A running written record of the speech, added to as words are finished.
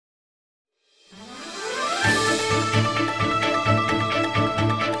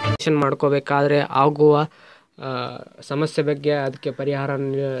ಮಾಡ್ಕೋಬೇಕಾದ್ರೆ ಆಗುವ ಸಮಸ್ಯೆ ಬಗ್ಗೆ ಅದಕ್ಕೆ ಪರಿಹಾರ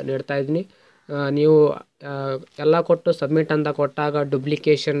ನೀಡ್ತಾ ಇದ್ದೀನಿ. ನೀವು ಎಲ್ಲ ಕೊಟ್ಟು ಸಬ್ಮಿಟ್ ಅಂತ ಕೊಟ್ಟಾಗ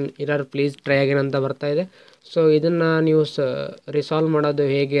duplication error please try again ಅಂತ ಬರ್ತಾ ಇದೆ. ಸೊ ಇದನ್ನು ನೀವು ರಿಸಾಲ್ವ್ ಮಾಡೋದು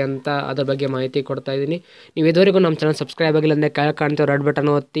ಹೇಗೆ ಅಂತ ಅದ್ರ ಬಗ್ಗೆ ಮಾಹಿತಿ ಕೊಡ್ತಾ ಇದ್ದೀನಿ. ನೀವು ಇದುವರೆಗೂ ನಮ್ಮ ಚಾನಲ್ ಸಬ್ಸ್ಕ್ರೈಬ್ ಆಗಿಲ್ಲ ಅಂದರೆ ಕೆಳಗೆ ಕಾಣ್ತಿರೋ ರೆಡ್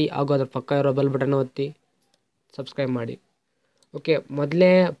ಬಟನ್ ಒತ್ತಿ ಹಾಗೂ ಅದ್ರ ಪಕ್ಕ ಇರೋ ಬೆಲ್ ಬಟನ್ ಒತ್ತಿ ಸಬ್ಸ್ಕ್ರೈಬ್ ಮಾಡಿ. ಓಕೆ,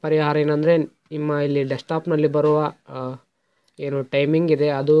 ಮೊದಲೇ ಪರಿಹಾರ ಏನಂದರೆ ನಿಮ್ಮ ಇಲ್ಲಿ ಡೆಸ್ಕ್ಟಾಪ್ನಲ್ಲಿ ಬರುವ ಏನು ಟೈಮಿಂಗ್ ಇದೆ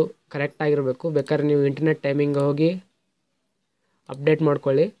ಅದು ಕರೆಕ್ಟಾಗಿರಬೇಕು. ಬೇಕಾದ್ರೆ ನೀವು ಇಂಟರ್ನೆಟ್ ಟೈಮಿಂಗ್ ಹೋಗಿ ಅಪ್ಡೇಟ್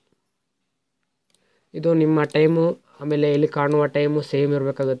ಮಾಡ್ಕೊಳ್ಳಿ. ಇದು ನಿಮ್ಮ ಟೈಮು ಆಮೇಲೆ ಇಲ್ಲಿ ಕಾಣುವ ಟೈಮು ಸೇಮ್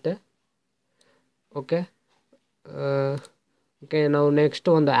ಇರಬೇಕಾಗುತ್ತೆ. ಓಕೆ, ನಾವು ನೆಕ್ಸ್ಟ್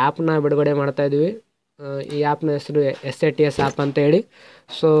ಒಂದು ಆ್ಯಪ್ನ ಬಿಡುಗಡೆ ಮಾಡ್ತಾಯಿದ್ವಿ. ಈ ಆ್ಯಪ್ನ ಹೆಸರು SATS ಆ್ಯಪ್ ಅಂತ ಹೇಳಿ.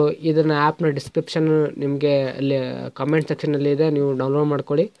 ಸೊ ಇದನ್ನು ಆ್ಯಪ್ನ ಡಿಸ್ಕ್ರಿಪ್ಷನ್ ನಿಮಗೆ ಅಲ್ಲಿ ಕಮೆಂಟ್ ಸೆಕ್ಷನಲ್ಲಿ ಇದೆ, ನೀವು ಡೌನ್ಲೋಡ್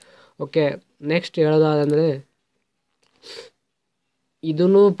ಮಾಡ್ಕೊಳ್ಳಿ. ಓಕೆ, ನೆಕ್ಸ್ಟ್ ಹೇಳೋದಾದರೆ ಇದೂ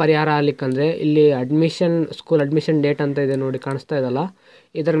ಪರಿಹಾರ ಆಗ್ಲಿಕ್ಕಂದರೆ ಇಲ್ಲಿ ಸ್ಕೂಲ್ ಅಡ್ಮಿಷನ್ ಡೇಟ್ ಅಂತ ಇದೆ ನೋಡಿ, ಕಾಣಿಸ್ತಾ ಇದಲ್ಲ,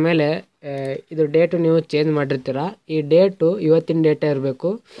 ಇದರ ಮೇಲೆ ಇದು ಡೇಟು ನೀವು ಚೇಂಜ್ ಮಾಡಿರ್ತೀರ. ಈ ಡೇಟು ಇವತ್ತಿನ ಡೇಟೇ ಇರಬೇಕು.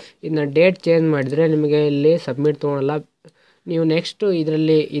 ಇದನ್ನ ಡೇಟ್ ಚೇಂಜ್ ಮಾಡಿದರೆ ನಿಮಗೆ ಇಲ್ಲಿ ಸಬ್ಮಿಟ್ ತೊಗೊಳಲ್ಲ. ನೀವು ನೆಕ್ಸ್ಟು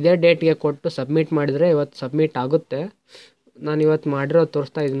ಇದರಲ್ಲಿ ಇದೇ ಡೇಟ್ಗೆ ಕೊಟ್ಟು ಸಬ್ಮಿಟ್ ಮಾಡಿದರೆ ಇವತ್ತು ಸಬ್ಮಿಟ್ ಆಗುತ್ತೆ. ನಾನು ಇವತ್ತು ಮಾಡಿರೋದು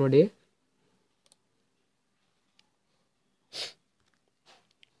ತೋರಿಸ್ತಾ ಇದ್ದೀನಿ ನೋಡಿ.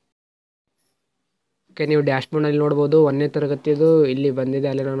 ಓಕೆ, ನೀವು ಡ್ಯಾಶ್ಬೋರ್ಡ್ನಲ್ಲಿ ನೋಡ್ಬೋದು 1ನೇ ತರಗತಿದು ಇಲ್ಲಿ ಬಂದಿದೆ,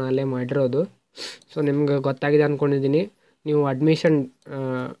 ಅಲ್ಲಿ ನಾನು ಅಲ್ಲೇ ಮಾಡಿರೋದು. ಸೊ ನಿಮ್ಗೆ ಗೊತ್ತಾಗಿದೆ ಅಂದ್ಕೊಂಡಿದ್ದೀನಿ. ನೀವು ಅಡ್ಮಿಷನ್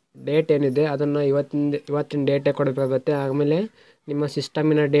ಡೇಟ್ ಏನಿದೆ ಅದನ್ನು ಇವತ್ತಿನ ಡೇಟೇ ಕೊಡಬೇಕಾಗುತ್ತೆ. ಆಮೇಲೆ ನಿಮ್ಮ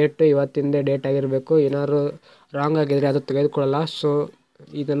ಸಿಸ್ಟಮಿನ ಡೇಟು ಇವತ್ತಿಂದೇ ಡೇಟ್ ಆಗಿರಬೇಕು. ಏನಾದ್ರು ರಾಂಗ್ ಆಗಿದ್ರೆ ಅದು ತೆಗೆದುಕೊಳ್ಳಲ್ಲ. ಸೊ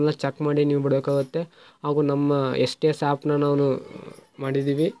ಇದನ್ನೆಲ್ಲ ಚೆಕ್ ಮಾಡಿ ನೀವು ಬಿಡಬೇಕಾಗುತ್ತೆ. ಹಾಗೂ ನಮ್ಮ STS ಆ್ಯಪ್ನ ನಾವು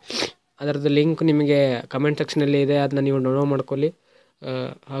ಮಾಡಿದ್ದೀವಿ, ಅದರದ್ದು ಲಿಂಕ್ ನಿಮಗೆ ಕಮೆಂಟ್ ಸೆಕ್ಷನಲ್ಲಿ ಇದೆ, ಅದನ್ನ ನೀವು ಡೌನ್ಲೋಡ್ ಮಾಡ್ಕೊಳ್ಳಿ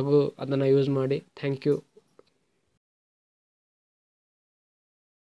ಹಾಗೂ ಅದನ್ನು ಯೂಸ್ ಮಾಡಿ. Thank you.